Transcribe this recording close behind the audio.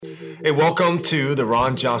Hey, welcome to the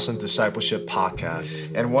Ron Johnson Discipleship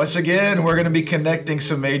Podcast. And once again, we're going to be connecting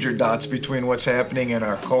some major dots between what's happening in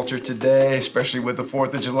our culture today, especially with the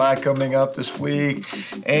 4th of July coming up this week,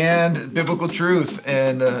 and biblical truth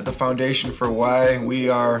and the foundation for why we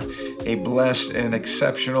are a blessed and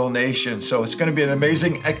exceptional nation. So it's going to be an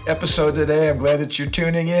amazing episode today. I'm glad that you're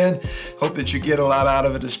tuning in. Hope that you get a lot out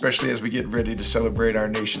of it, especially as we get ready to celebrate our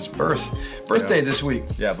nation's birthday this week.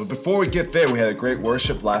 Yeah, but before we get there, we had a great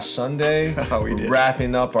worship last Sunday. We did.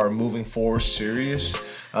 Wrapping up our Moving Forward series.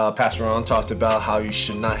 Pastor Ron talked about how you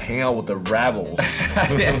should not hang out with the rabbles.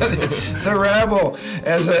 The rabble.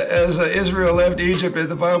 As Israel left Egypt,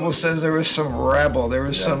 the Bible says there was some rabble. There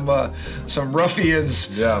was some ruffians,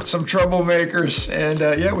 some troublemakers,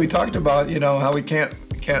 and we talked about how we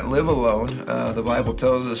can't live alone. The Bible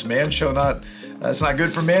tells us man shall not. It's not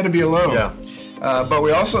good for man to be alone. Yeah. But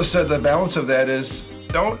we also said the balance of that is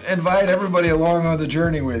don't invite everybody along on the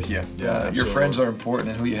journey with you. Your friends are important,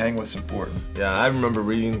 and who you hang with is important. Yeah, I remember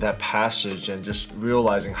reading that passage and just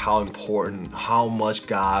realizing how important, how much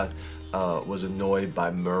God was annoyed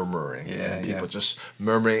by murmuring. People just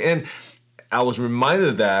murmuring. And I was reminded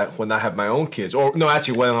of that when I had my own kids. Or, no,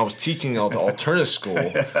 actually, when I was teaching at the alternative school.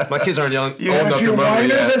 My kids aren't old enough to murmur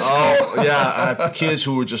yet. I have kids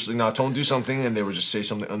who were just, I told them to do something, and they would just say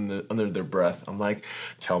something under their breath. I'm like,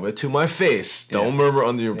 tell me it to my face. Don't murmur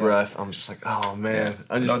under your breath. I'm just like, oh, man.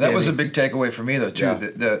 No, that was a big takeaway for me, though, too.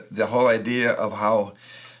 The whole idea of how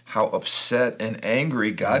upset and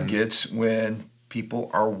angry God gets when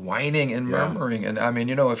people are whining and murmuring. And, I mean,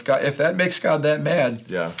 if that makes God that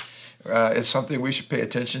mad... it's something we should pay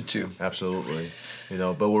attention to. Absolutely.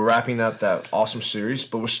 But we're wrapping up that awesome series,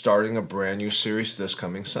 but we're starting a brand new series this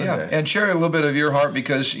coming Sunday. Yeah, and share a little bit of your heart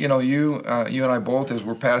because, you and I both, as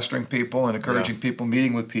we're pastoring people and encouraging people,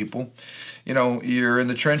 meeting with people, you're in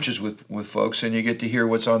the trenches with folks and you get to hear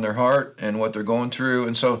what's on their heart and what they're going through.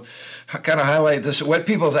 And so kind of highlight this, whet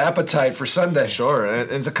people's appetite for Sunday. Sure. And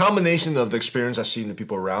it's a combination of the experience I've seen the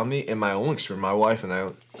people around me and my own experience, my wife and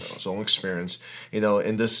I's own experience,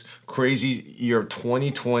 in this crazy year of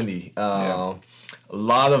 2020. A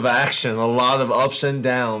lot of action, a lot of ups and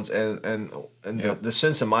downs, and the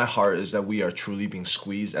sense in my heart is that we are truly being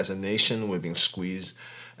squeezed as a nation. We're being squeezed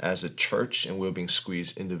as a church, and we're being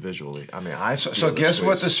squeezed individually. I mean, So guess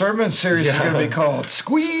what the sermon series is going to be called?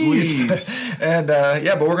 Squeeze. And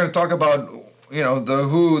but we're going to talk about the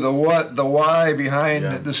who, the what, the why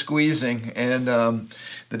behind the squeezing, and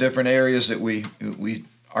the different areas that we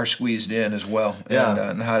are squeezed in as well,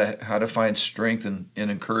 and how to find strength and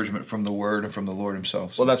encouragement from the Word and from the Lord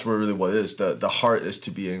Himself. Well, that's really what it is. The heart is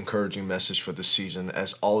to be an encouraging message for the season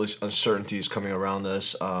as all these uncertainties coming around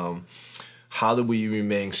us. How do we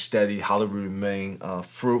remain steady? How do we remain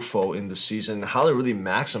fruitful in the season? How to really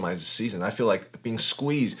maximize the season? I feel like being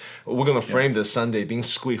squeezed. We're going to frame this Sunday, being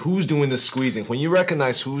squeezed. Who's doing the squeezing? When you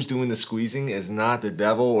recognize who's doing the squeezing is not the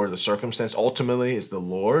devil or the circumstance. Ultimately, it's the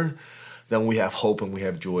Lord. Then we have hope and we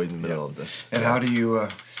have joy in the middle of this. And how do you,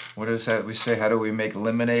 what is that we say, how do we make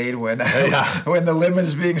lemonade when when the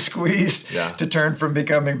lemon's being squeezed to turn from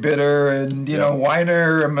becoming bitter and,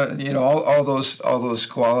 whiner, all those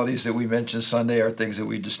qualities that we mentioned Sunday are things that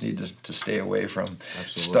we just need to stay away from.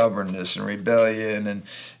 Absolutely. Stubbornness and rebellion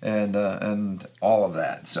and all of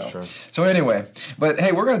that. So anyway, but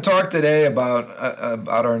hey, we're going to talk today about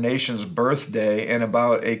our nation's birthday and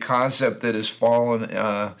about a concept that has fallen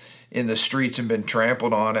in the streets and been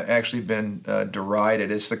trampled on, actually been derided.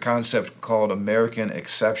 It's the concept called American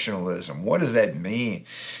exceptionalism. What does that mean?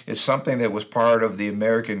 It's something that was part of the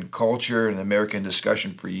American culture and American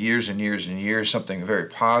discussion for years and years and years, something very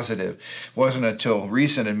positive. It wasn't until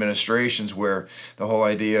recent administrations where the whole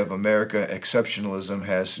idea of American exceptionalism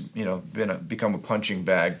has become a punching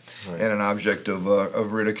bag and an object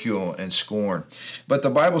of ridicule and scorn. But the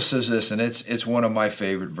Bible says this, and it's one of my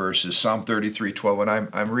favorite verses, Psalm 33:12, and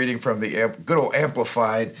I'm reading from the good old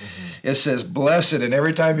Amplified. It says, blessed, and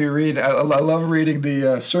every time you read, I love reading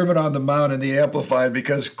the Sermon on the Mount in the Amplified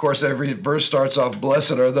because, of course, every verse starts off,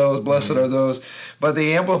 blessed are those, blessed are those. But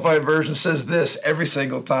the Amplified version says this every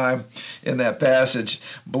single time in that passage,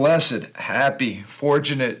 blessed, happy,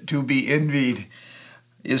 fortunate, to be envied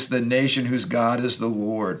is the nation whose God is the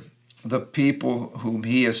Lord, the people whom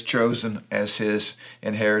He has chosen as His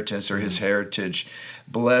inheritance or His heritage.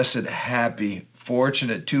 Blessed, happy,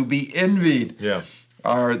 fortunate, to be envied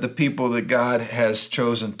are the people that God has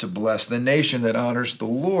chosen to bless, the nation that honors the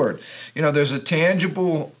Lord. There's a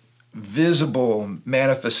tangible, visible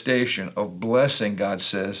manifestation of blessing, God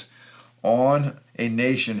says, on a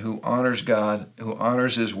nation who honors God, who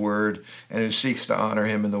honors His word, and who seeks to honor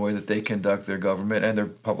Him in the way that they conduct their government and their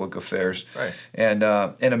public affairs. Right. And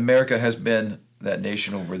America has been that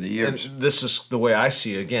nation over the years. And this is the way I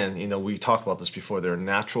see it. Again, we talked about this before. There are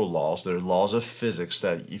natural laws. There are laws of physics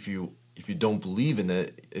that if you don't believe in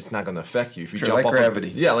it, it's not going to affect you. If you sure, jump like off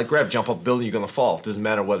gravity. Like gravity, jump off a building, you're going to fall. It doesn't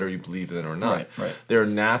matter whether you believe in it or not. Right. There are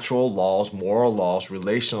natural laws, moral laws,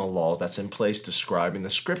 relational laws that's in place describing the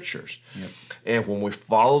scriptures. Yep. And when we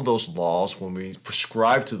follow those laws, when we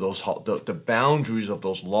prescribe to those the boundaries of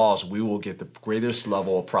those laws, we will get the greatest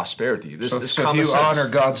level of prosperity. This is common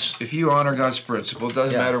sense. If you honor God's principle, it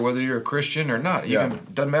doesn't matter whether you're a Christian or not.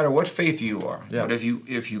 It doesn't matter what faith you are. Yeah. But if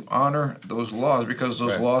you honor those laws, because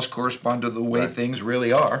those laws correspond to the way things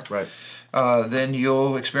really are, then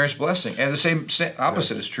you'll experience blessing. And the same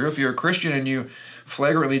opposite is true. If you're a Christian and you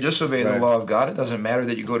flagrantly disobey the law of God, it doesn't matter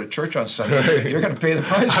that you go to church on Sunday. You're going to pay the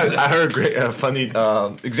price for that. I heard a great, funny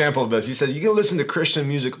example of this. He says, you can listen to Christian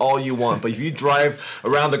music all you want, but if you drive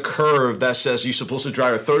around the curve that says you're supposed to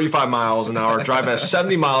drive at 35 miles an hour, drive at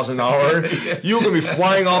 70 miles an hour, you're going to be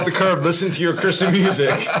flying off the curve listening to your Christian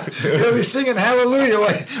music. You're going to be singing hallelujah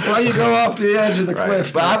while you go off the edge of the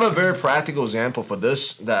cliff. But I have a very practical example for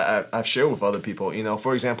this that I've shared with other people.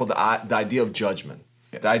 For example, the idea of judgment.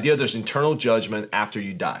 The idea there's eternal judgment after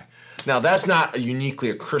you die. Now, that's not uniquely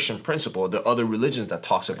a Christian principle. There are other religions that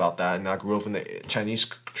talks about that, and I grew up in the Chinese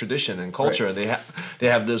tradition and culture. Right. They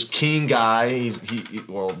have this king guy,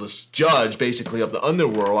 this judge, basically, of the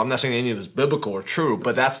underworld. I'm not saying any of this is biblical or true,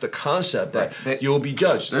 but that's the concept that you'll be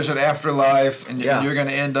judged. There's an afterlife, and you're going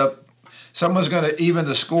to end up. Someone's going to even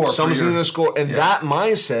the score. Someone's going to score. And that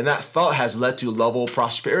mindset, that thought has led to a level of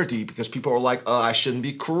prosperity because people are like, I shouldn't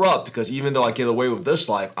be corrupt because even though I get away with this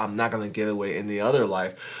life, I'm not going to get away in the other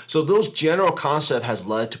life. So those general concept has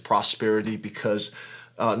led to prosperity because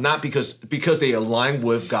not because they align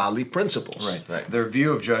with godly principles. Right. Their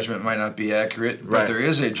view of judgment might not be accurate, but there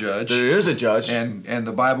is a judge. There is a judge. And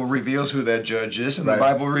the Bible reveals who that judge is, and the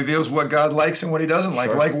Bible reveals what God likes and what He doesn't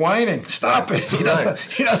like. Like whining. Stop it. He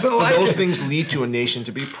doesn't like it. Those things lead to a nation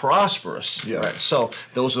to be prosperous. Yeah. Right. So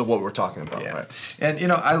those are what we're talking about. Yeah. Right.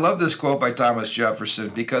 And I love this quote by Thomas Jefferson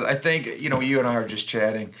because I think, you and I are just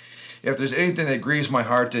chatting. If there's anything that grieves my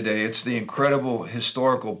heart today, it's the incredible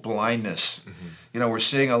historical blindness. Mm-hmm. We're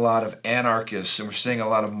seeing a lot of anarchists and we're seeing a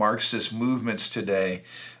lot of Marxist movements today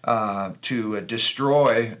to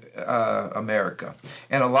destroy America,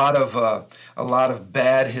 and a lot of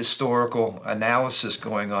bad historical analysis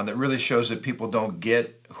going on that really shows that people don't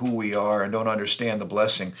get who we are and don't understand the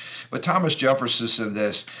blessing. But Thomas Jefferson said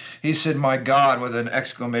this. He said, "My God," with an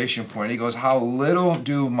exclamation point. He goes, "How little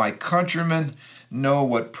do my countrymen know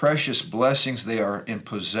what precious blessings they are in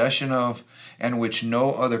possession of, and which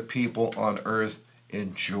no other people on earth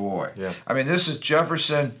enjoy." Yeah. I mean, this is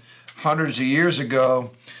Jefferson hundreds of years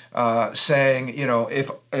ago saying,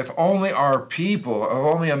 if only our people, if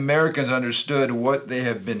only Americans understood what they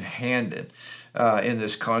have been handed in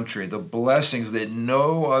this country, the blessings that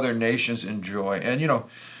no other nations enjoy. And,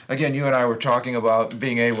 again, you and I were talking about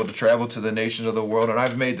being able to travel to the nations of the world, and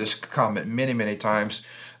I've made this comment many, many times,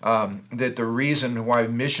 that the reason why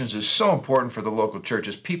missions is so important for the local church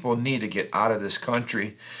is people need to get out of this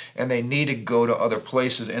country and they need to go to other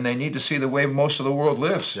places and they need to see the way most of the world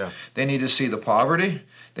lives. Yeah. They need to see the poverty.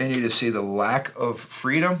 They need to see the lack of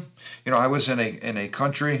freedom. I was in a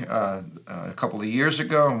country a couple of years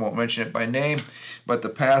ago, and won't mention it by name, but the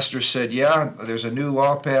pastor said, there's a new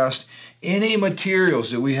law passed. Any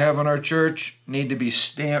materials that we have in our church need to be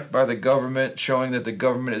stamped by the government, showing that the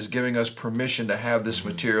government is giving us permission to have this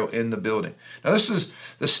material in the building. Now, this is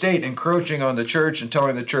the state encroaching on the church and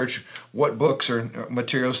telling the church what books or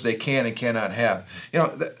materials they can and cannot have.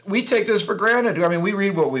 We take this for granted. I mean, we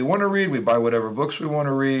read what we want to read. We buy whatever books we want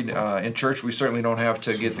to read. In church, we certainly don't have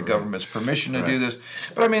to get the government's permission to do this.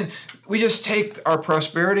 But, I mean, we just take our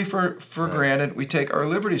prosperity for granted. We take our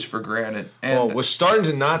liberties for granted. And we're starting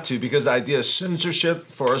to not to, because the idea of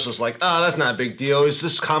censorship for us is like, that's not a big deal. It's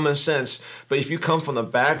just common sense. But if you come from the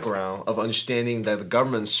background of understanding that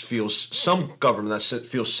some government that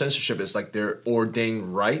feels censorship is like their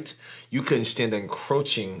ordained right, you couldn't stand the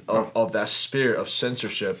encroaching of that spirit of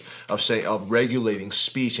censorship, of regulating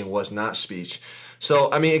speech and what's not speech.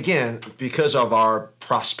 So, I mean, again, because of our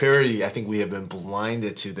prosperity, I think we have been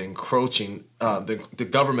blinded to the encroaching, the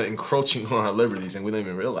government encroaching on our liberties, and we don't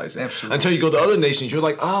even realize it. Absolutely. Until you go to other nations, you're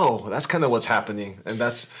like, that's kind of what's happening. And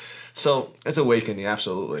So it's awakening,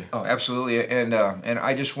 absolutely. Oh, absolutely. And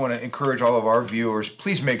I just want to encourage all of our viewers,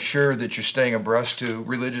 please make sure that you're staying abreast to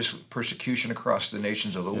religious persecution across the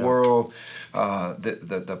nations of the world,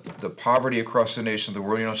 the poverty across the nations of the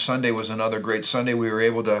world. You know, Sunday was another great Sunday. We were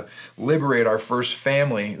able to liberate our first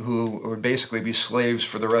family who would basically be slaves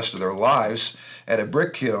for the rest of their lives at a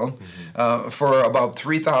brick kiln for about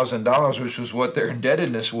 $3,000, which was what their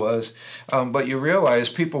indebtedness was. But you realize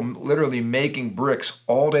people literally making bricks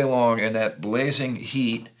all day long in that blazing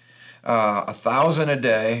heat, 1,000 a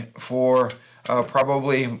day for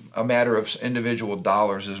probably a matter of individual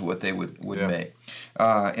dollars is what they would make.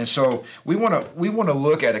 And so we want to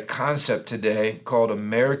look at a concept today called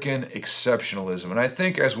American exceptionalism. And I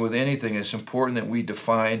think, as with anything, it's important that we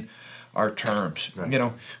define our terms. Right. You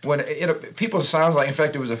know, when people sound like, in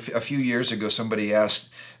fact, it was a few years ago, somebody asked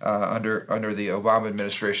under the Obama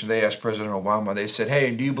administration, they asked President Obama, they said,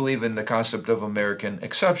 "Hey, do you believe in the concept of American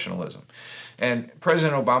exceptionalism?" And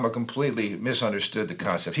President Obama completely misunderstood the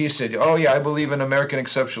concept. He said, "Oh yeah, I believe in American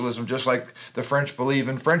exceptionalism, just like the French believe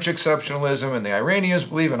in French exceptionalism and the Iranians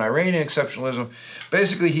believe in Iranian exceptionalism."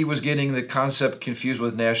 Basically, he was getting the concept confused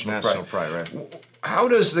with national pride. National pride, right. How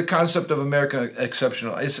does the concept of America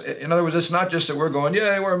exceptional? In other words, it's not just that we're going,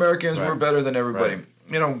 yeah, we're Americans, right, we're better than everybody. Right.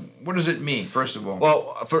 You know, what does it mean, first of all?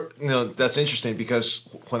 Well, that's interesting because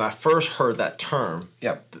when I first heard that term,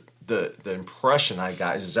 the impression I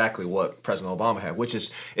got is exactly what President Obama had, which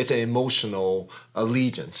is it's an emotional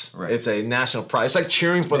allegiance. Right. It's a national pride. It's like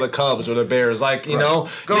cheering for the Cubs or the Bears. Like, you know,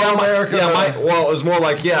 go America. Well, it's more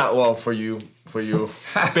like, for you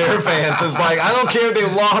Bear fans, it's like, I don't care if they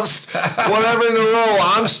lost whatever in a row,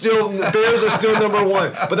 Bears are still number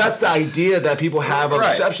one. But that's the idea that people have of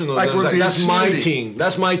exceptionalism. Like, that's my team.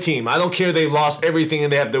 That's my team. I don't care they lost everything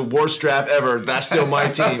and they have the worst draft ever. That's still my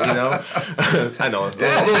team, you know? I know. A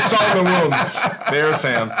little salt in the room, Bears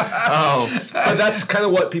fan. But that's kind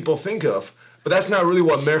of what people think of. But that's not really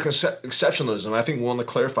what American exceptionalism. I think we want to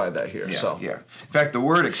clarify that here. In fact, the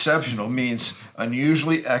word exceptional means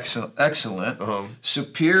unusually excellent,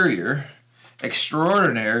 superior,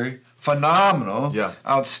 extraordinary, phenomenal,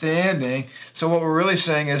 outstanding. So what we're really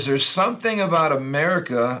saying is there's something about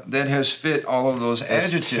America that has fit all of those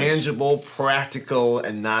adjectives. It's tangible, practical,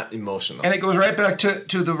 and not emotional. And it goes right back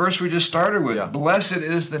to the verse we just started with. Yeah. Blessed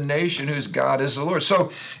is the nation whose God is the Lord.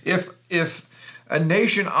 So if a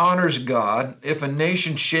nation honors God, if a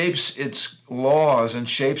nation shapes its laws and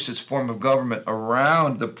shapes its form of government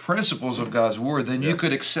around the principles of God's word, then you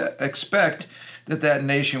could expect that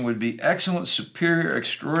nation would be excellent, superior,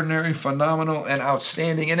 extraordinary, phenomenal, and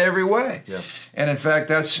outstanding in every way. Yeah. And in fact,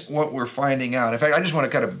 that's what we're finding out. In fact, I just want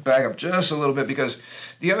to kind of back up just a little bit, because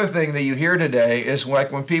the other thing that you hear today is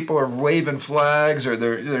like when people are waving flags or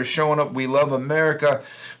they're showing up, "We love America,"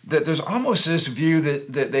 that there's almost this view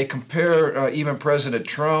that they compare even President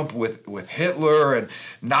Trump with Hitler and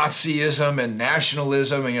Nazism and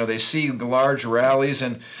nationalism, and they see the large rallies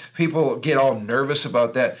and people get all nervous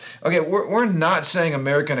about that. Okay, we're not saying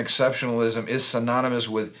American exceptionalism is synonymous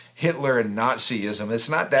with Hitler and Nazism. It's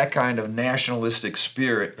not that kind of nationalistic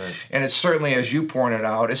spirit, right. And it's certainly, as you pointed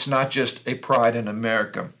out, it's not just a pride in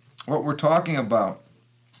America. What we're talking about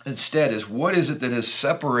instead is, what is it that has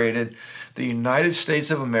separated the United States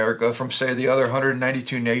of America from, say, the other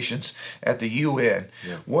 192 nations at the UN?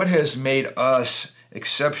 Yeah. What has made us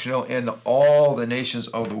exceptional in all the nations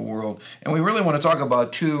of the world? And we really want to talk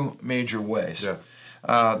about two major ways. Yeah.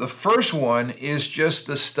 The first one is just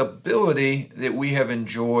the stability that we have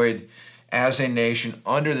enjoyed as a nation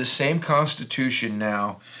under the same Constitution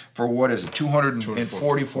now for,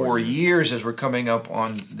 244 years, as we're coming up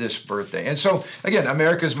on this birthday. And so, again,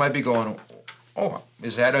 Americans might be going, "Oh,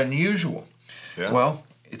 is that unusual?" Yeah. Well,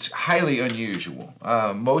 it's highly unusual.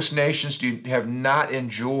 Most nations have not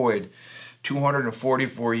enjoyed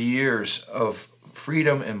 244 years of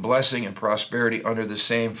freedom and blessing and prosperity under the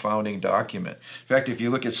same founding document. In fact, if you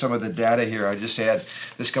look at some of the data here,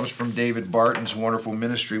 this comes from David Barton's wonderful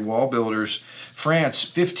ministry, Wall Builders. France,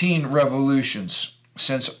 15 revolutions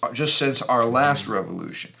since our last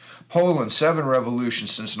revolution. Poland, 7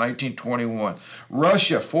 revolutions since 1921.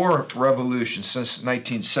 Russia, 4 revolutions since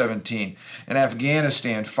 1917. And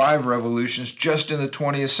Afghanistan, 5 revolutions just in the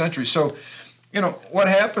 20th century. So, what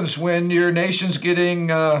happens when your nation's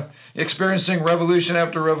experiencing revolution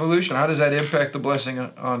after revolution? How does that impact the blessing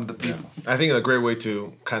on the people? Yeah. I think a great way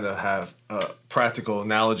to kind of have practical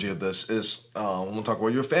analogy of this is when we talk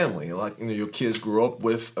about your family. Like, your kids grew up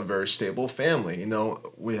with a very stable family.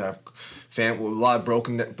 We have a lot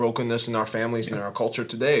of brokenness in our families and in our culture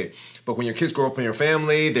today. But when your kids grow up in your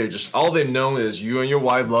family, they're just, all they know is you and your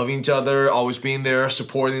wife loving each other, always being there,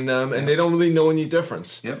 supporting them, and they don't really know any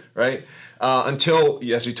difference, right? Until,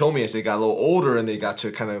 as you told me, as they got a little older and they got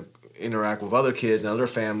to kind of interact with other kids and other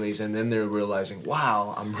families, and then they're realizing,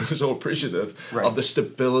 wow, I'm really so appreciative of the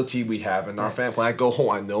stability we have in our family. When I go home,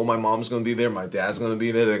 I know my mom's going to be there, my dad's going to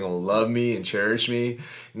be there, they're going to love me and cherish me.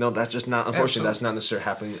 That's just not, unfortunately, that's not necessarily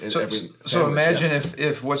happening in every family. So imagine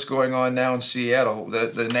if what's going on now in Seattle,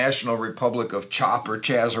 the National Republic of Chop or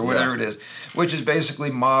Chaz or whatever it is, which is basically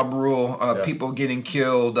mob rule, people getting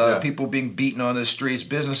killed, people being beaten on the streets,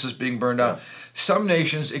 businesses being burned out. Some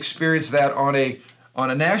nations experience that on a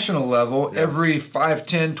national level. Every 5,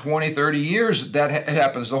 10, 20, 30 years that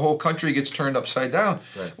happens. The whole country gets turned upside down.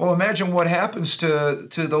 Right. Well, imagine what happens to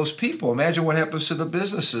those people. Imagine what happens to the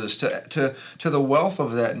businesses, to the wealth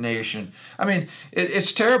of that nation. I mean,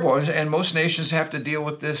 it's terrible, and most nations have to deal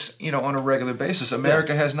with this, on a regular basis.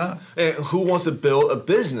 America has not. And who wants to build a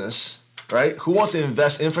business? Right? Who wants to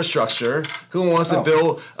invest in infrastructure? Who wants to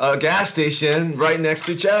build a gas station right next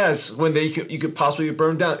to Chaz when you could possibly get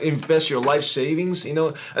burned down? Invest your life savings.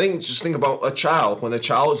 I think just think about a child. When a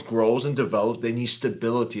child grows and develops, they need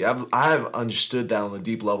stability. I've understood that on a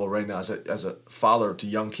deep level right now as a father to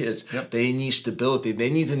young kids. They need stability. They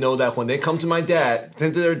need to know that when they come to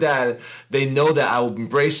their dad, they know that I will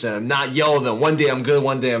embrace them, not yell at them. One day I'm good,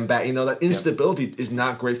 one day I'm bad. That instability is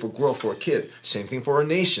not great for growth for a kid. Same thing for a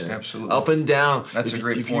nation. Absolutely. Up and down. That's a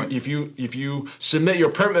great point. If you submit your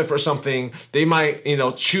permit for something, they might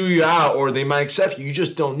chew you out or they might accept you. You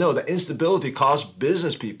just don't know. The instability causes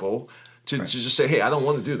business people to just say, hey, I don't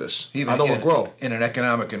want to do this. I don't want to grow. In an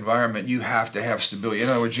economic environment, you have to have stability. In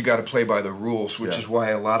other words, you got to play by the rules, which is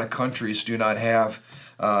why a lot of countries do not have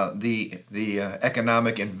the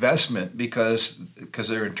economic investment because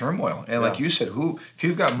they're in turmoil. And like you said, if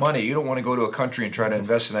you've got money, you don't want to go to a country and try to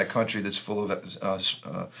invest in that country that's full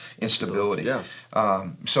of instability.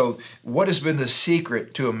 So what has been the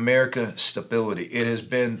secret to America's stability? It has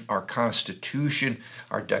been our Constitution,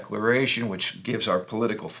 our Declaration, which gives our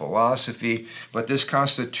political philosophy. But this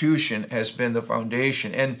Constitution has been the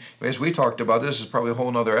foundation. And as we talked about, this is probably a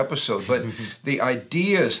whole other episode, but the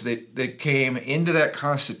ideas that came into that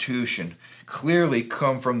Constitution clearly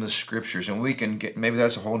come from the Scriptures, and we can get, maybe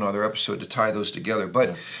that's a whole nother episode to tie those together,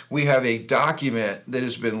 but we have a document that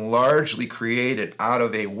has been largely created out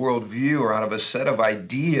of a worldview or out of a set of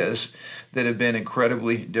ideas that have been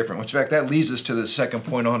incredibly different. In fact, that leads us to the second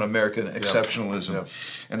point on American exceptionalism.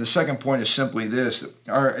 And the second point is simply this: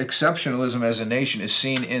 our exceptionalism as a nation is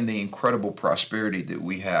seen in the incredible prosperity that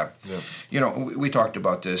we have. We talked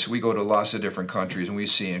about this. We go to lots of different countries and we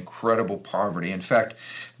see incredible poverty. In fact,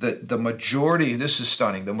 the majority, this is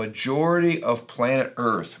stunning, the majority of planet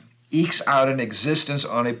Earth ekes out an existence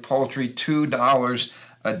on a paltry $2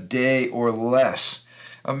 a day or less.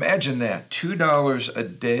 Imagine that, $2 a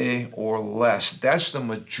day or less. That's the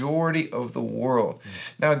majority of the world.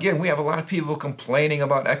 Now, again, we have a lot of people complaining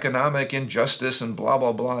about economic injustice and blah,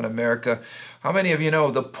 blah, blah in America. How many of you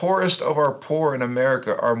know the poorest of our poor in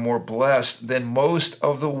America are more blessed than most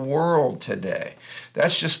of the world today?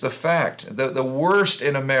 That's just the fact. The worst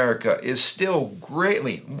in America is still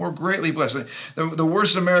more greatly blessed. The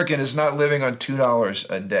worst American is not living on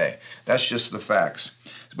 $2 a day. That's just the facts.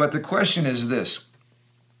 But the question is this: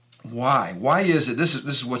 why? Why is it? This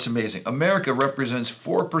is what's amazing. America represents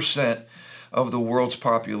 4% of the world's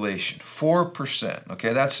population. 4%.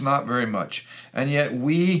 Okay, that's not very much. And yet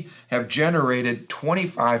we have generated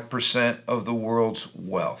 25% of the world's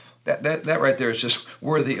wealth. That right there is just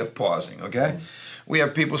worthy of pausing, okay? We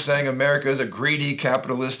have people saying America is a greedy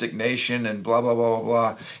capitalistic nation and blah, blah, blah, blah,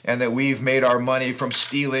 blah, and that we've made our money from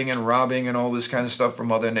stealing and robbing and all this kind of stuff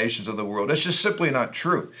from other nations of the world. That's just simply not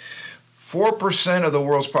true. 4% of the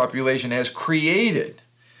world's population has created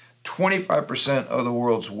 25% of the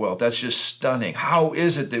world's wealth. That's just stunning. How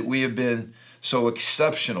is it that we have been so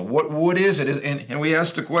exceptional? What is it? And we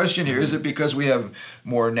ask the question here, is it because we have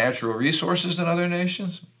more natural resources than other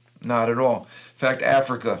nations? Not at all. In fact,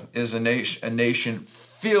 Africa is a nation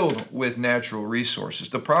filled with natural resources.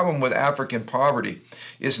 The problem with African poverty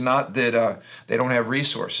is not that they don't have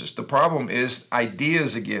resources. The problem is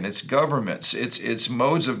ideas again. It's governments. It's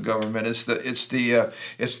modes of government. It's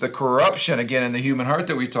the corruption again in the human heart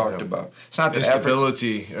that we talked about. It's not the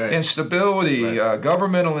instability, right. Instability, right.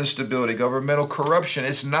 Governmental instability, governmental corruption.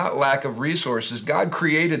 It's not lack of resources. God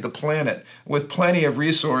created the planet with plenty of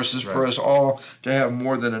resources for us all to have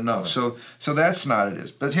more than enough. Right. So that's not it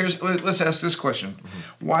is. But let's ask this question.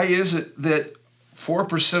 Why is it that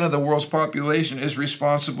 4% of the world's population is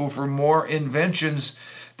responsible for more inventions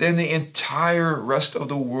than the entire rest of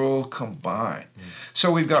the world combined?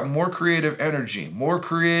 So we've got more creative energy, more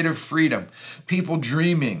creative freedom, people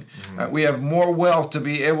dreaming. We have more wealth to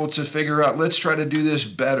be able to figure out, let's try to do this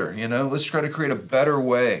better, let's try to create a better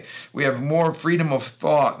way. We have more freedom of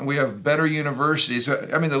thought. We have better universities.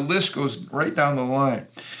 I mean, the list goes right down the line.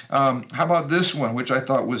 How about this one, which I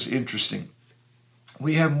thought was interesting?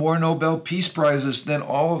 We have more Nobel Peace Prizes than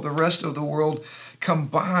all of the rest of the world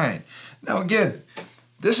combined. Now, again,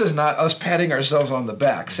 this is not us patting ourselves on the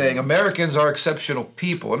back, saying Americans are exceptional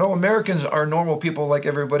people. No, Americans are normal people like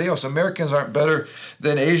everybody else. Americans aren't better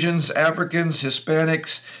than Asians, Africans,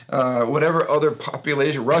 Hispanics, whatever other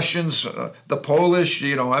population, Russians, the Polish,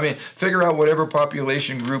 figure out whatever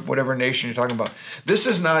population group, whatever nation you're talking about. This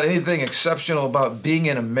is not anything exceptional about being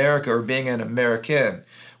in America or being an American.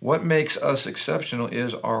 What makes us exceptional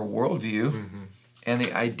is our worldview and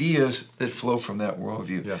the ideas that flow from that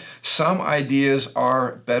worldview. Yeah. Some ideas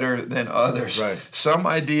are better than others. Right. Some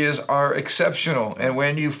ideas are exceptional. And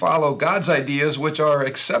when you follow God's ideas, which are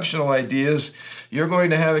exceptional ideas, you're going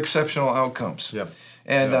to have exceptional outcomes. Yeah.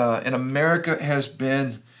 And America has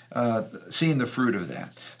been seeing the fruit of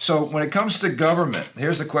that. So when it comes to government,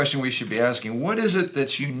 here's the question we should be asking. What is it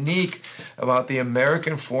that's unique about the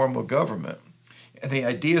American form of government? And the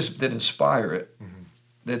ideas that inspire it,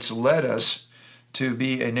 that's led us to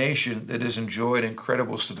be a nation that has enjoyed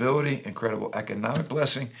incredible stability, incredible economic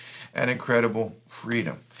blessing, and incredible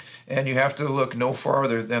freedom. And you have to look no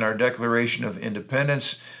farther than our Declaration of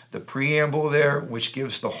Independence, the preamble there, which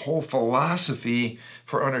gives the whole philosophy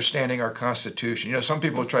for understanding our Constitution. Some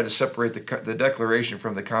people try to separate the Declaration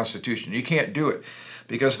from the Constitution. You can't do it,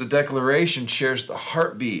 because the Declaration shares the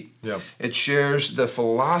heartbeat. Yeah. It shares the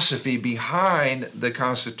philosophy behind the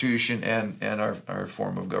Constitution and our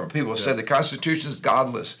form of government. People have said the Constitution is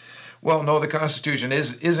godless. Well, no, the Constitution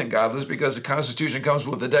isn't godless, because the Constitution comes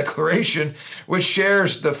with the Declaration, which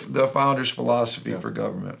shares the founders' philosophy for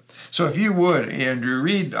government. So if you would, Andrew,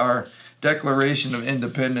 read our Declaration of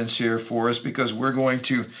Independence here for us, because we're going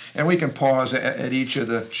to, and we can pause at each of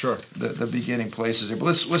the beginning places here. But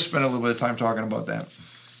let's spend a little bit of time talking about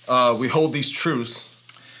that. We hold these truths.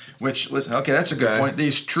 That's a good point.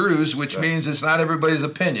 These truths, which means it's not everybody's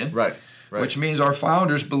opinion. Right. Right. Which means our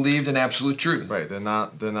founders believed in absolute truth. Right. They're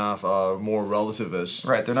not more relativists.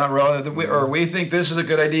 Right. They're not relative. Or we think this is a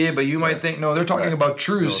good idea, but you might think no. They're talking about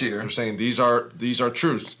truths here. They're saying these are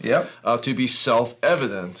truths. Yep. To be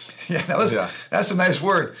self-evident. That's a nice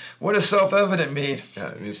word. What does self-evident mean?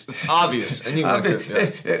 Yeah, it means it's obvious. Anyone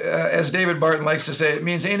could, as David Barton likes to say, it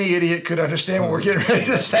means any idiot could understand what we're getting ready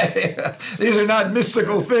to say. These are not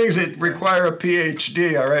mystical things that require a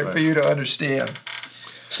PhD. All right, for you to understand.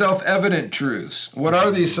 Self-evident truths. What are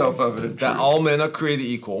these self-evident truths? That all men are created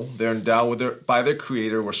equal. They're endowed by their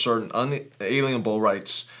Creator with certain unalienable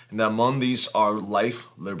rights, and that among these are life,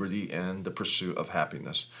 liberty, and the pursuit of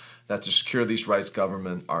happiness. That to secure these rights,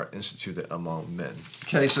 government are instituted among men.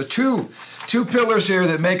 Okay, so two pillars here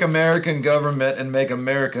that make American government and make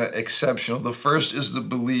America exceptional. The first is the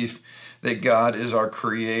belief that God is our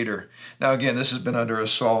Creator. Now, again, this has been under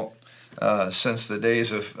assault since the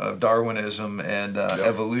days of Darwinism and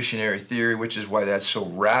evolutionary theory, which is why that's so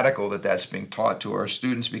radical that's being taught to our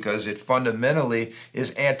students, because it fundamentally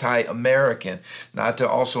is anti-American. Not to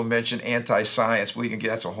also mention anti-science.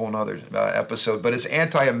 That's a whole other episode, but it's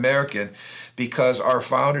anti-American because our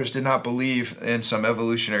founders did not believe in some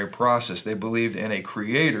evolutionary process. They believed in a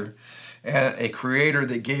creator, and a creator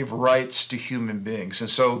that gave rights to human beings. And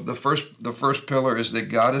so the first pillar is that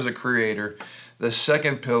God is a creator. The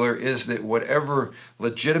second pillar is that whatever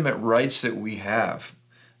legitimate rights that we have,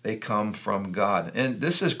 they come from God. And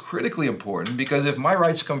this is critically important, because if my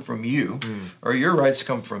rights come from you or your rights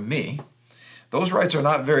come from me, those rights are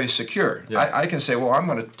not very secure. Yeah. I can say, well, I'm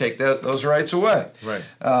going to take those rights away. Right.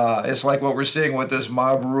 It's like what we're seeing with this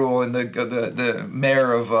mob rule, and the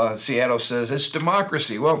mayor of Seattle says it's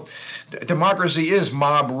democracy. Well, democracy is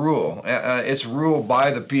mob rule. It's rule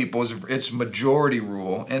by the people. It's majority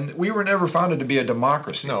rule. And we were never founded to be a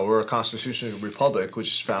democracy. No, we're a constitutional republic, which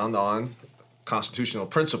is found on constitutional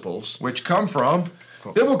principles. Which come from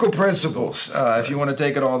biblical principles, if you want to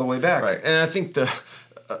take it all the way back. Right. And I think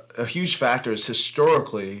a huge factor is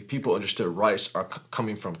historically people understood rights are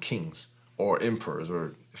coming from kings or emperors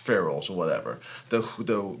or pharaohs or whatever.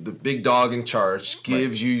 The big dog in charge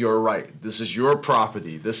gives you your right. This is your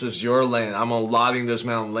property. This is your land. I'm allotting this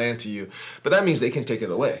amount of land to you. But that means they can take it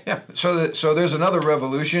away. Yeah. So there's another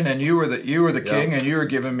revolution, and you were the king, and you were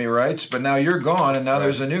giving me rights. But now you're gone, and now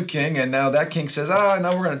there's a new king, and now that king says,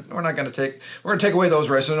 no, we're not going to take away those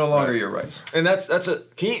rights. They're no longer your rights. And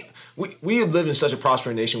we have lived in such a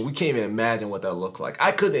prosperous nation. We can't even imagine what that looked like.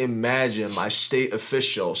 I couldn't imagine my state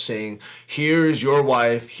official saying, "Here's your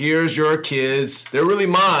wife. Here's your kids. They're really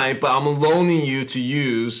mine, but I'm loaning you to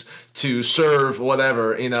use to serve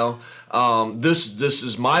whatever, this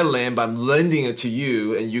is my land, but I'm lending it to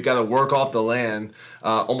you, and you got to work off the land,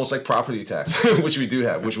 almost like property tax, which we do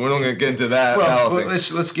have, which we're not going to get into that. Well,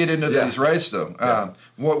 let's get into these rights, though.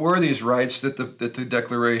 What were these rights that the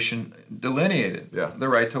Declaration delineated? The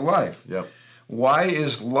right to life. Yep. Why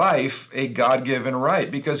is life a God-given right?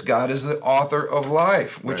 Because God is the author of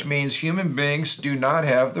life, which means human beings do not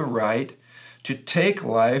have the right to take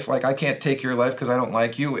life. Like, I can't take your life because I don't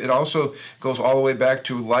like you. It also goes all the way back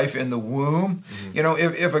to life in the womb.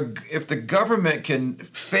 If the government can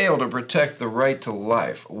fail to protect the right to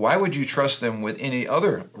life, why would you trust them with any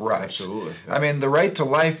other rights? Absolutely. I mean, the right to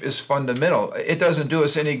life is fundamental. It doesn't do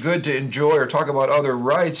us any good to enjoy or talk about other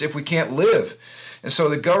rights if we can't live. And so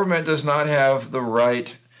the government does not have the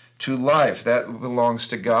right to life. That belongs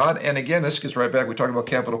to God. And again, this gets right back. We talked about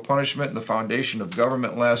capital punishment and the foundation of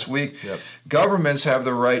government last week. Yep. Governments have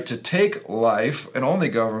the right to take life, and only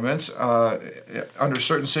governments, under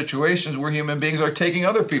certain situations where human beings are taking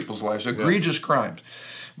other people's lives, egregious crimes.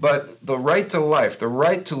 But the right to life, the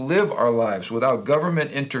right to live our lives without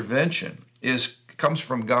government intervention comes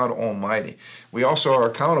from God Almighty. We also are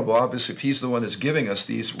accountable. Obviously, if He's the one that's giving us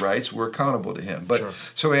these rights, we're accountable to Him. But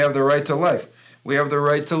so we have the right to life. We have the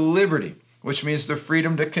right to liberty, which means the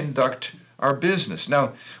freedom to conduct our business.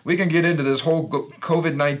 Now, we can get into this whole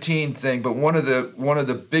COVID-19 thing, but one of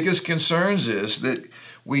the biggest concerns is that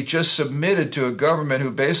we just submitted to a government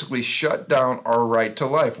who basically shut down our right to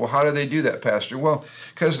life. Well, how do they do that, Pastor? Well,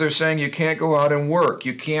 because they're saying you can't go out and work,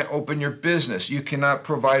 you can't open your business, you cannot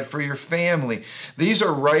provide for your family. These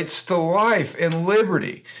are rights to life and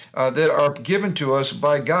liberty that are given to us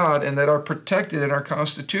by God and that are protected in our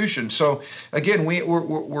Constitution. So again,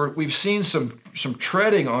 we've seen some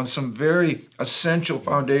treading on some very essential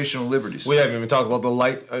foundational liberties. We haven't even talked about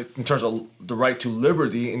in terms of the right to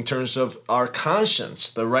liberty, in terms of our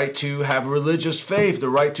conscience, the right to have religious faith, the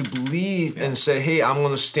right to believe and say, hey, I'm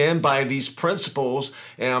going to stand by these principles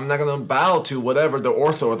and I'm not going to bow to whatever the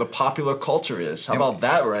ortho or the popular culture is. How about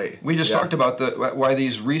that right? We just talked about why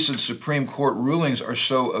these recent Supreme Court rulings are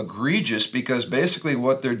so egregious, because basically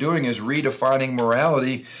what they're doing is redefining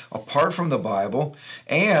morality apart from the Bible,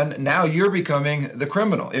 and now you're becoming the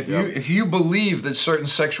criminal. If you believe that certain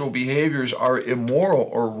sexual behaviors are immoral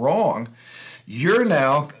or wrong, you're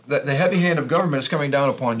now, the heavy hand of government is coming down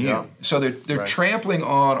upon you. Yeah. So they're trampling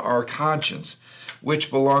on our conscience,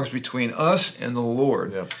 which belongs between us and the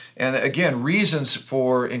Lord. Yeah. And again, reasons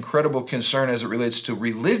for incredible concern as it relates to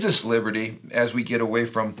religious liberty as we get away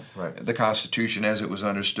from the Constitution as it was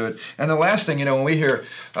understood. And the last thing, when we hear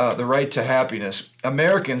the right to happiness,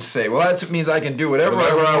 Americans say, well, that means I can do whatever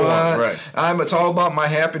I want. It's all about my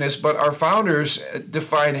happiness. But our founders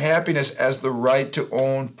defined happiness as the right to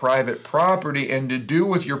own private property and to do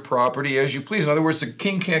with your property as you please. In other words, the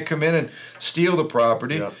king can't come in and steal the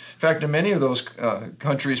property. Yep. In fact, in many of those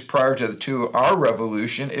countries prior to our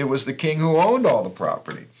revolution, it was the king who owned all the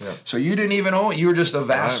property. Yep. So you didn't even own it; you were just a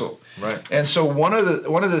vassal. Right. And so one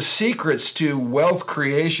of the secrets to wealth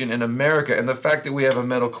creation in America and the fact that we have a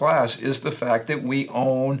middle class is the fact that we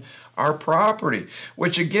own our property,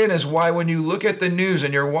 which again is why when you look at the news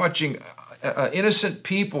and you're watching innocent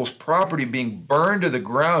people's property being burned to the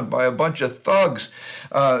ground by a bunch of thugs,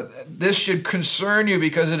 this should concern you,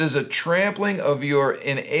 because it is a trampling of your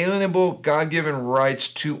inalienable God-given rights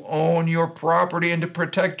to own your property and to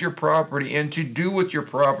protect your property and to do with your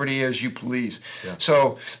property as you please. Yeah.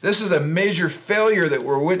 So this is a major failure that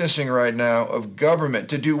we're witnessing right now of government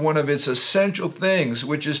to do one of its essential things,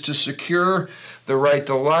 which is to secure the right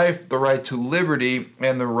to life, the right to liberty,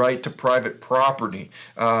 and the right to private property,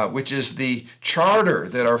 which is the charter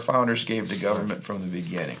that our founders gave to government from the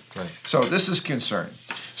beginning. Right. So this is concerning.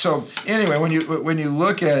 So anyway, when you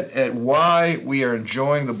look at why we are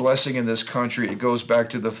enjoying the blessing in this country, it goes back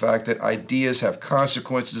to the fact that ideas have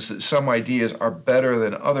consequences, that some ideas are better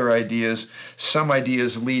than other ideas. Some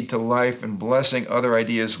ideas lead to life and blessing, other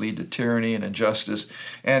ideas lead to tyranny and injustice.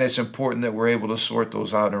 And it's important that we're able to sort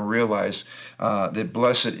those out and realize that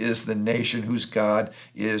blessed is the nation whose God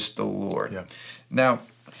is the Lord. Yeah. Now,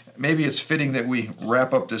 maybe it's fitting that we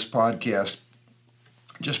wrap up this podcast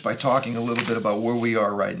just by talking a little bit about where we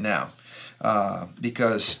are right now,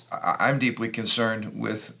 because I'm deeply concerned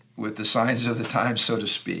with the signs of the times, so to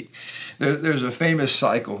speak. There's a famous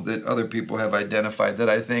cycle that other people have identified that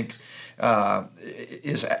I think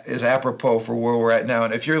is apropos for where we're at now.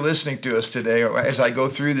 And if you're listening to us today, or as I go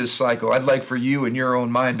through this cycle, I'd like for you in your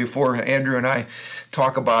own mind, before Andrew and I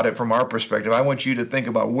talk about it from our perspective, I want you to think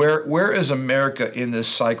about where is America in this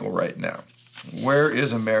cycle right now? Where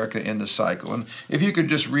is America in the cycle? And if you could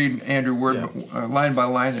just read, Andrew, line by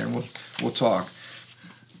line there, and we'll talk.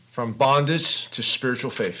 From bondage to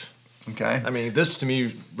spiritual faith. Okay. I mean, this to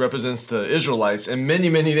me represents the Israelites and many,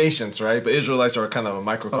 many nations, right? But Israelites are kind of a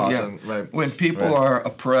microcosm, right? When people are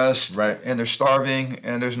oppressed, right, and they're starving,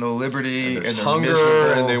 and there's no liberty, and they're hunger,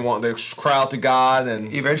 miserable, and they cry out to God,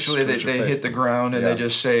 and eventually they hit the ground, and they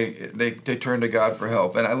just say they turn to God for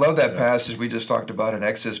help. And I love that passage we just talked about in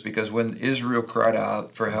Exodus, because when Israel cried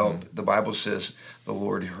out for help, the Bible says the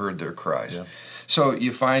Lord heard their cries. Yeah. So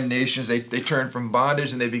you find nations, they turn from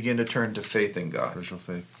bondage and they begin to turn to faith in God. Spiritual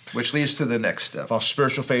faith. Which leads to the next step. From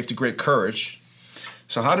spiritual faith to great courage.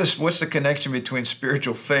 So what's the connection between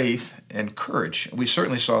spiritual faith and courage? We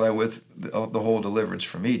certainly saw that with the whole deliverance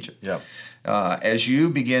from Egypt. Yeah. As you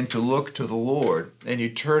begin to look to the Lord and you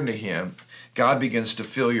turn to Him, God begins to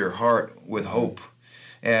fill your heart with hope.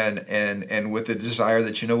 And with the desire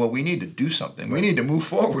that, you know what, we need to do something. We need to move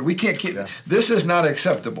forward. We can't keep this is not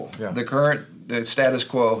acceptable. Yeah. The status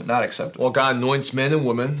quo, not acceptable. Well, God anoints men and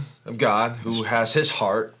women of God who has His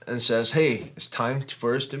heart and says, hey, it's time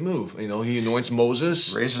for us to move. You know, He anoints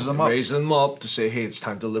Moses, raises them up to say, hey, it's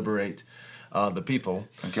time to liberate the people.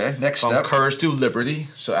 Okay, next From step. courage to liberty.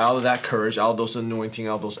 So out of that courage, out of those anointing,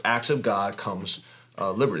 out of those acts of God comes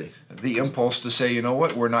liberty. The impulse to say, you know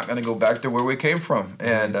what, we're not going to go back to where we came from,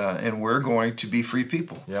 and we're going to be free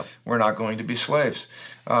people. Yep. We're not going to be slaves.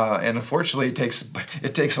 And unfortunately,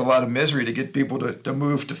 it takes a lot of misery to get people to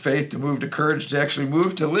move to faith, to move to courage, to actually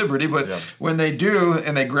move to liberty. But when they do,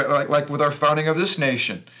 and they like with our founding of this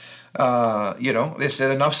nation, they said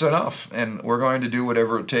enough's enough, and we're going to do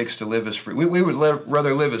whatever it takes to live as free. We would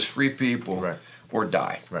rather live as free people, or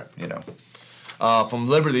die. Right. You know. From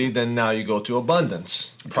liberty, then now you go to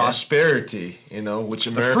abundance, prosperity. You know, which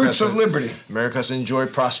America, the fruits of liberty. America's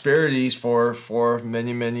enjoyed prosperities for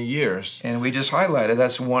many, many years. And we just highlighted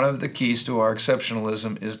that's one of the keys to our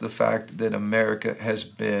exceptionalism is the fact that America has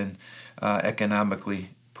been economically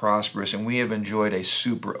prosperous, and we have enjoyed a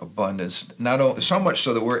super abundance. Not only so much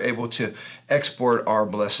so that we're able to export our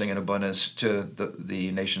blessing and abundance to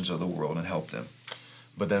the nations of the world and help them.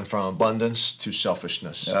 But then from abundance to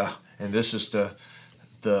selfishness. And this is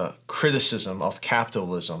the criticism of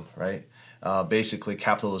capitalism, right? Basically,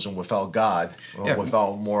 capitalism without God,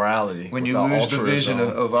 without morality. When you lose altruism, the vision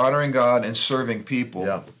of honoring God and serving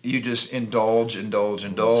people, you just indulge.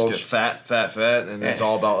 Just get fat, and it's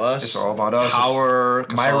all about us. It's all about us. Power,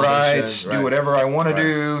 my rights, do whatever I want to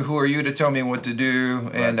do. Who are you to tell me what to do?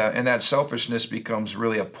 And that selfishness becomes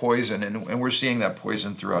really a poison, and we're seeing that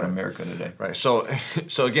poison throughout America today. Right. So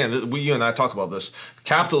again, you and I talk about this.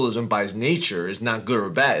 Capitalism, by its nature, is not good or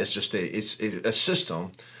bad. It's just a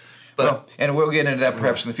system. And we'll get into that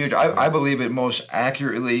perhaps in the future. I believe it most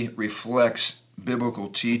accurately reflects biblical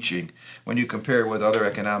teaching when you compare it with other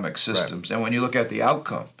economic systems. And when you look at the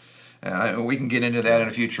outcome, we can get into that in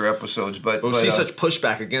future episodes. But we see such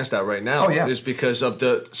pushback against that right now is because of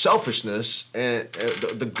the selfishness and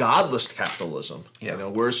the godless capitalism. Yeah. You know,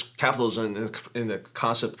 whereas capitalism in the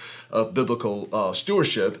concept of biblical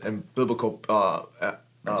stewardship and biblical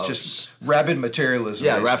it's just rabid materialism.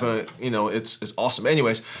 Yeah, rapid. It's awesome.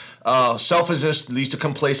 Anyways, selfishness leads to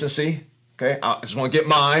complacency. Okay, I just want to get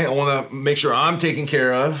mine. I want to make sure I'm taken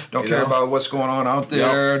care of. Don't care about what's going on out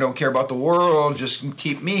there. Don't care about the world. Just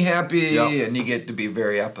keep me happy, and you get to be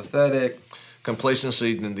very apathetic.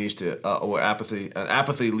 Complacency then leads to or apathy, and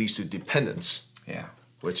apathy leads to dependence. Yeah,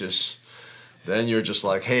 which is then you're just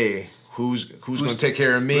like, hey. Who's going to take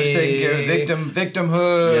care of me? Who's taking care of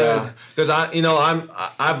victimhood? Yeah, because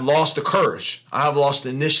I've lost the courage. I have lost the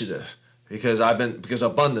initiative. because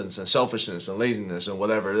abundance and selfishness and laziness and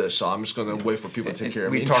whatever it is. So I'm just going to wait for people to take care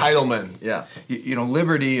of me. Entitlement, yeah.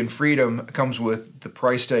 Liberty and freedom comes with the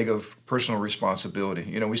price tag of personal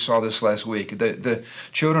responsibility. We saw this last week. The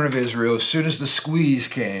children of Israel, as soon as the squeeze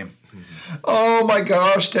came, oh my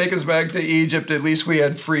gosh, take us back to Egypt. At least we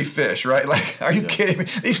had free fish, right? Like, are you kidding me?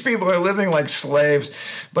 These people are living like slaves.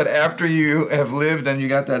 But after you have lived and you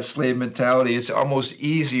got that slave mentality, it's almost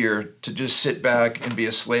easier to just sit back and be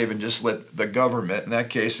a slave and just let the government, in that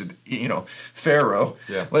case, Pharaoh,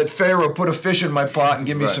 let Pharaoh put a fish in my pot and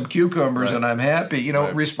give me some cucumbers and I'm happy.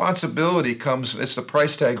 Responsibility comes, it's the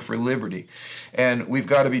price tag for liberty. And we've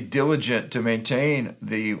got to be diligent to maintain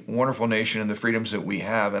the wonderful nation and the freedoms that we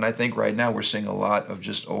have. And I think right now we're seeing a lot of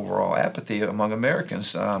just overall apathy among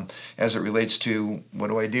Americans as it relates to what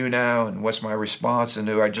do I do now and what's my response, and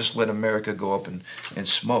do I just let America go up and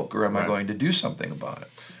smoke, or am I going to do something about it?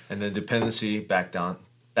 And the dependency back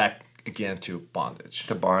again to bondage.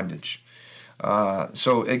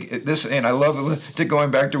 So this, and I love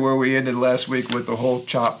going back to where we ended last week with the whole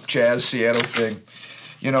Chaz Seattle thing.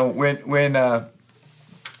 When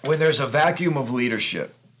there's a vacuum of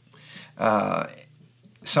leadership,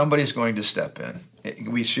 somebody's going to step in.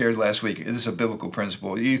 We shared last week, this is a biblical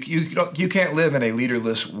principle. You can't live in a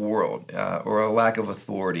leaderless world or a lack of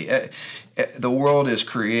authority. The world is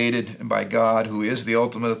created by God, who is the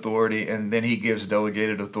ultimate authority, and then he gives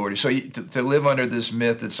delegated authority. So to live under this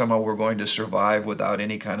myth that somehow we're going to survive without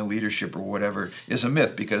any kind of leadership or whatever is a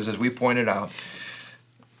myth, because as we pointed out,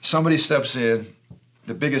 somebody steps in,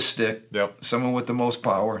 the biggest stick, someone with the most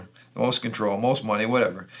power, the most control, most money,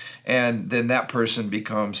 whatever. And then that person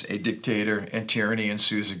becomes a dictator and tyranny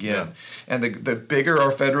ensues again. Yeah. And the bigger our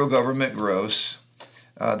federal government grows,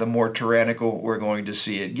 the more tyrannical we're going to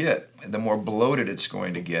see it get, and the more bloated it's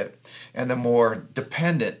going to get, and the more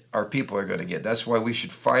dependent our people are going to get. That's why we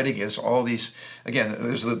should fight against all these. Again,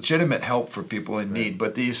 there's legitimate help for people in need,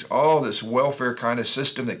 but all this welfare kind of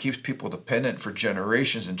system that keeps people dependent for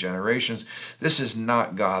generations and generations, this is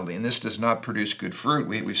not godly, and this does not produce good fruit.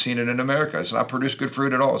 We've seen it in America. It's not produced good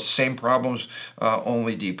fruit at all. It's the same problems,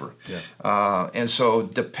 only deeper. Yeah. And so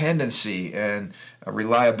dependency and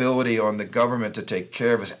reliability on the government to take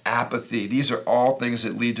care of us, apathy, these are all things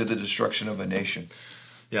that lead to the destruction of a nation.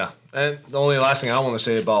 Yeah, and the only last thing I want to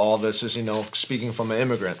say about all this is, speaking from an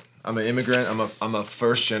immigrant. I'm an immigrant. I'm a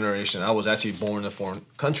first generation. I was actually born in a foreign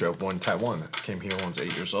country. I was born in Taiwan. I came here when I was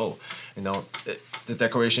 8 years old. The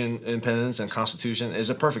Declaration of Independence and Constitution is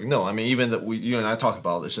a perfect no. I mean, even that you and I talk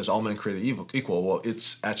about it says all men created equal. Well,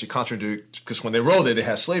 it's actually contradictory, because when they wrote it, they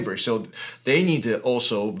had slavery. So they need to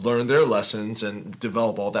also learn their lessons and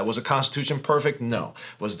develop all that. Was the Constitution perfect? No.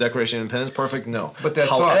 Was the Declaration of Independence perfect? No. But that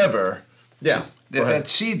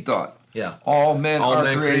seed thought. Yeah. All men are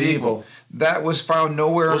created equal. That was found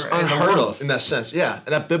nowhere. It was unheard of in that sense. Yeah.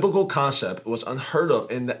 And that biblical concept was unheard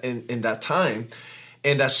of in that time.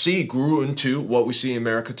 And that seed grew into what we see in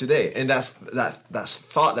America today. And that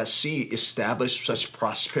thought, that seed established such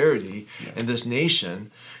prosperity in this nation.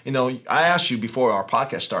 I asked you before our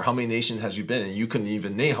podcast started, how many nations has you been? And you couldn't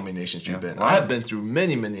even name how many nations you've been. Wow. I have been through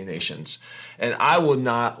many, many nations. And I would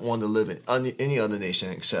not want to live in any other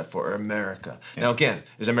nation except for America. Yeah. Now, again,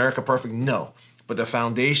 is America perfect? No. But the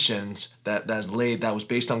foundations that's laid, that was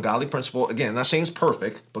based on godly principle. Again, I'm not saying it's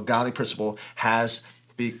perfect, but godly principle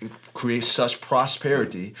creates such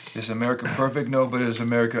prosperity. Is America perfect? No, but is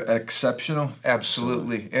America exceptional?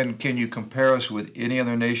 Absolutely. And can you compare us with any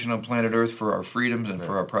other nation on planet Earth for our freedoms and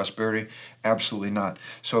for our prosperity? Absolutely not.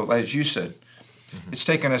 So, as you said, it's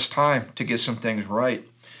taken us time to get some things right.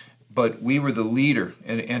 But we were the leader,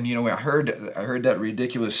 and I heard that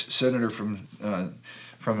ridiculous senator from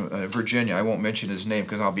Virginia. I won't mention his name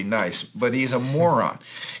because I'll be nice, but he's a moron.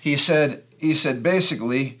 He said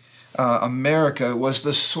basically, America was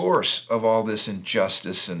the source of all this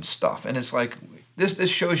injustice and stuff, and it's like this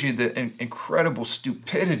shows you the incredible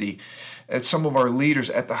stupidity at some of our leaders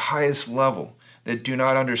at the highest level that do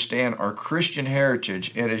not understand our Christian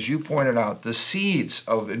heritage, and as you pointed out, the seeds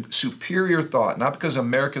of superior thought, not because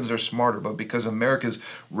Americans are smarter, but because Americans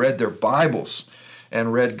read their Bibles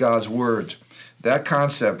and read God's words. That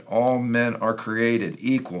concept, all men are created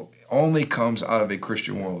equal, only comes out of a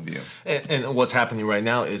Christian worldview. And what's happening right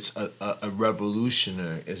now is a revolution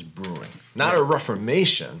is brewing. Not a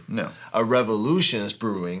reformation. No. A revolution is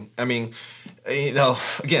brewing. I mean,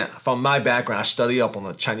 Again, from my background, I study up on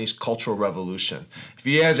the Chinese Cultural Revolution. If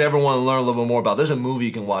you guys ever want to learn a little bit more about it, there's a movie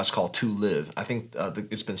you can watch called To Live. I think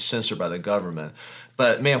it's been censored by the government.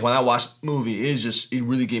 But man, when I watched the movie, it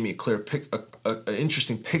really gave me an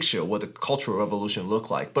interesting picture of what the Cultural Revolution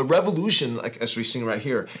looked like. But revolution, like as we're seeing right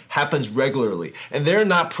here, happens regularly. And they're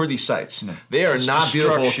not pretty sights. No. They are not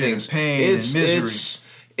beautiful things. Pain, and misery.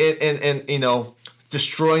 And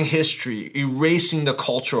destroying history, erasing the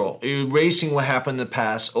cultural, erasing what happened in the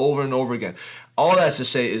past over and over again. All that's to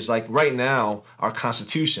say is, like, right now, our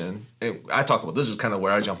Constitution, and I talk about this is kind of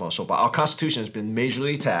where I jump on the soapbox. Our Constitution has been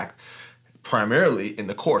majorly attacked, primarily in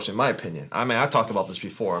the courts, in my opinion. I mean, I talked about this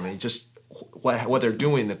before. I mean, just what they're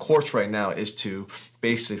doing in the courts right now is to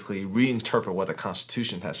basically reinterpret what the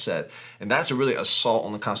Constitution has said. And that's a really assault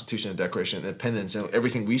on the Constitution and Declaration of Independence and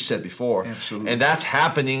everything we said before. Absolutely. And that's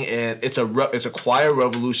happening, and it's a quiet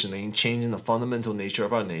revolution changing the fundamental nature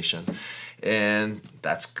of our nation. And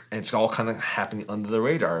it's all kind of happening under the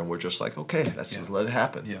radar, and we're just like, okay, let's just let it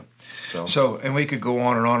happen. Yeah. So, and we could go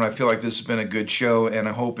on and on. I feel like this has been a good show, and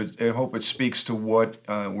I hope it speaks to what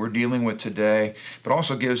we're dealing with today, but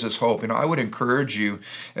also gives us hope. I would encourage you,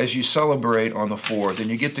 as you celebrate on the 4th, and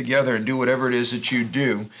you get together and do whatever it is that you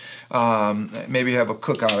do, maybe have a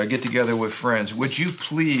cookout or get together with friends. Would you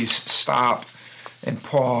please stop and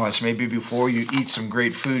pause, maybe before you eat some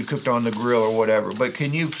great food cooked on the grill or whatever. But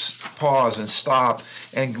can you pause and stop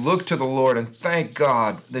and look to the Lord and thank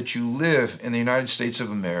God that you live in the United States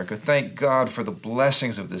of America. Thank God for the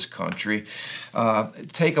blessings of this country.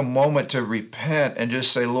 Take a moment to repent and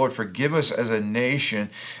just say, Lord, forgive us as a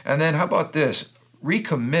nation. And then how about this?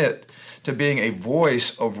 Recommit to being a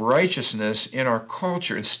voice of righteousness in our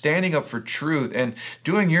culture and standing up for truth and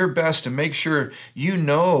doing your best to make sure you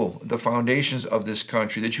know the foundations of this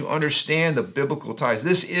country, that you understand the biblical ties.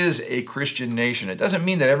 This is a Christian nation. It doesn't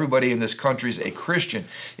mean that everybody in this country is a Christian.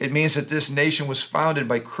 It means that this nation was founded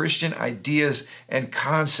by Christian ideas and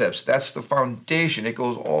concepts. That's the foundation. It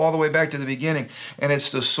goes all the way back to the beginning, and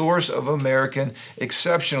it's the source of American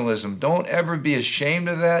exceptionalism. Don't ever be ashamed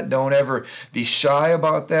of that. Don't ever be shy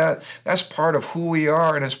about that. That's part of who we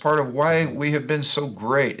are, and it's part of why we have been so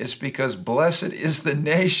great. It's because blessed is the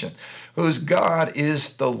nation whose God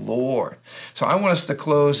is the Lord. So I want us to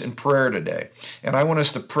close in prayer today, and I want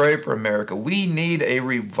us to pray for America. We need a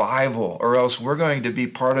revival, or else we're going to be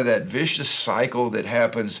part of that vicious cycle that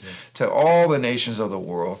happens to all the nations of the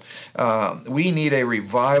world. We need a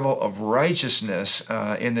revival of righteousness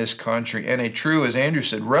in this country, and a true, as Andrew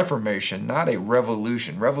said, reformation, not a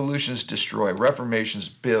revolution. Revolutions destroy, reformations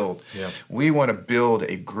build. Yeah. We want to build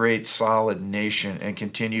a great, solid nation and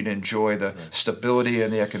continue to enjoy the stability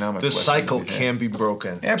and the economic The cycle can be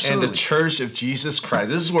broken. Absolutely. And the Church of Jesus Christ,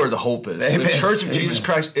 this is where the hope is. Amen. The Church of Jesus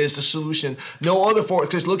Christ is the solution. No other for it.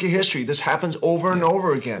 Because look at history. This happens over and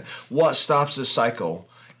over again. What stops this cycle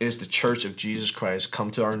is the Church of Jesus Christ come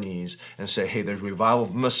to our knees and say, hey, the revival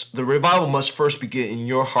must first begin in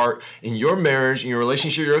your heart, in your marriage, in your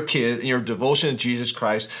relationship with your kid, in your devotion to Jesus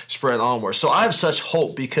Christ, spread onward. So I have such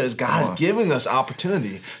hope because God has given us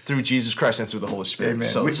opportunity through Jesus Christ and through the Holy Spirit. Amen.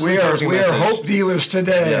 So we are hope dealers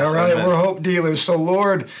today, yes, all right? Amen. We're hope dealers. So,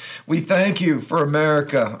 Lord, we thank you for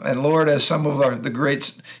America. And, Lord, as some of the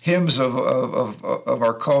great hymns of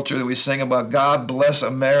our culture that we sing about, God bless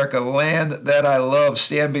America, land that I love,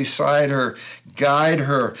 stand beside her, guide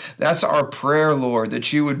her. That's our prayer, Lord,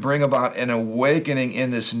 that you would bring about an awakening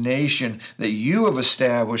in this nation that you have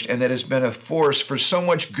established and that has been a force for so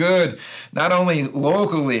much good, not only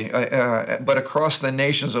locally, but across the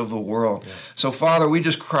nations of the world. Yeah. So, Father, we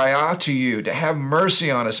just cry out to you to have mercy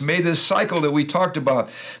on us. May this cycle that we talked about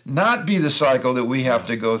not be the cycle that we have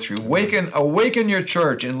to go through. Awaken your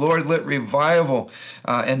church, and Lord, let revival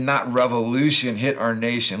and not revolution hit our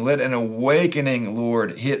nation. Let an awakening,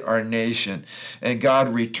 Lord, hit our nation. And God,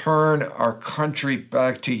 return our country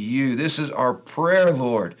back to you. This is our prayer,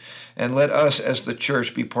 Lord. And let us as the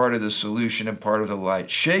church be part of the solution and part of the light.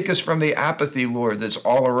 Shake us from the apathy, Lord, that's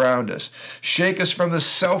all around us. Shake us from the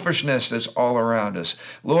selfishness that's all around us.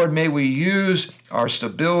 Lord, may we use our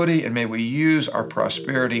stability and may we use our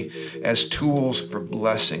prosperity as tools for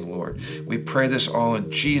blessing, Lord. We pray this all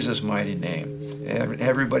in Jesus' mighty name. And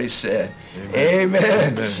everybody said, Amen.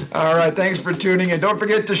 Amen. All right, thanks for tuning in. Don't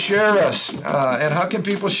forget to share us. And how can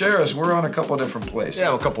people share us? We're on a couple different places.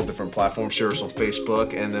 Yeah, a couple different platforms. Share us on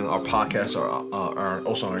Facebook, and then our podcasts are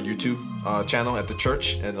also on our YouTube channel at the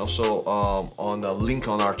church, and also on the link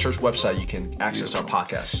on our church website, you can access our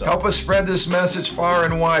podcast. So. Help us spread this message far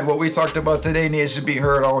and wide. What we talked about today needs to be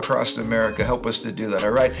heard all across America. Help us to do that,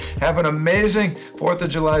 all right? Have an amazing 4th of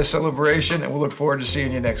July celebration, and we'll look forward to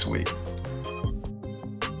seeing you next week.